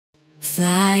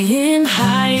Flying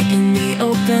high in the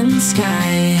open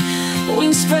sky,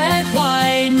 wings spread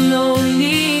wide, no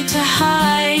need to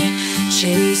hide.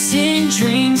 Chasing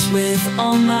dreams with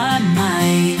all my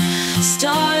might.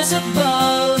 Stars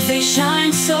above, they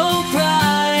shine so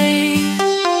bright.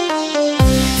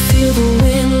 Feel the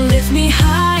wind lift me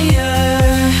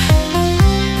higher.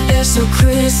 Air so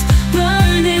crisp,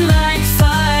 burning like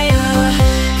fire.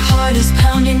 Heart is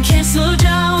pounding, can't slow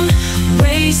down.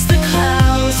 Race the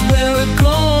clouds, wear a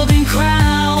golden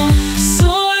crown.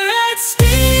 Soar at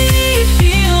speed,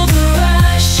 feel the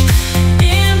rush.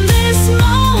 In this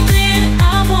moment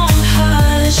I won't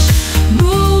hush.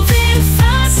 Moving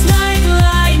fast like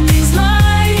lightning's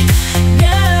light.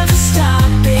 Never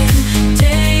stopping,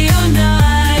 day or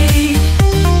night.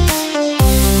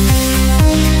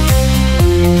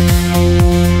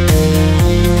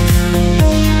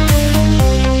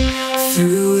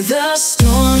 Through the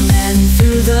storm and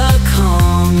through the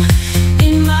calm,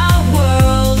 in my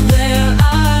world where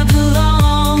I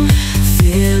belong.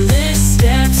 Fearless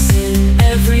steps in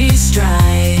every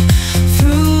stride.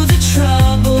 Through the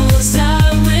troubles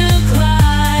I will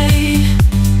glide.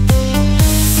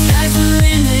 Sky's the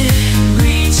limit,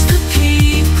 reach the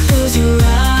peak, close your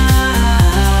eyes.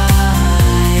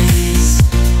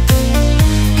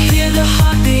 Hear the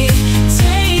heartbeat,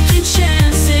 taking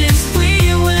chances. We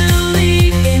will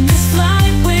lead in this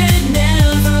flight, we're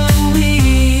never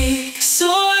weak.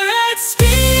 Soar at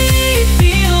speed,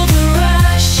 feel the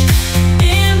rush.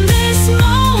 In this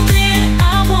moment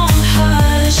I won't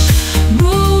hush.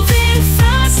 Moving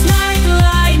fast like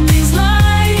lightning's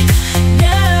light.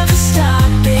 Never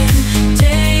stopping,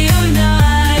 day or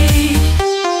night.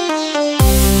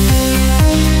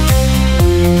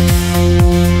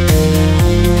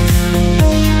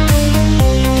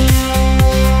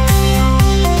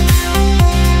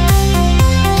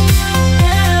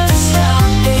 Never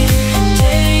stopping,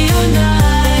 day or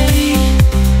night.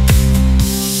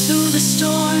 Through the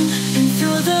storm and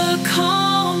through the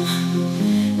calm,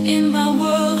 in my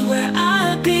world where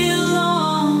I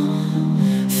belong.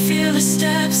 Feel the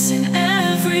steps in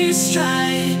every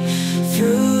stride.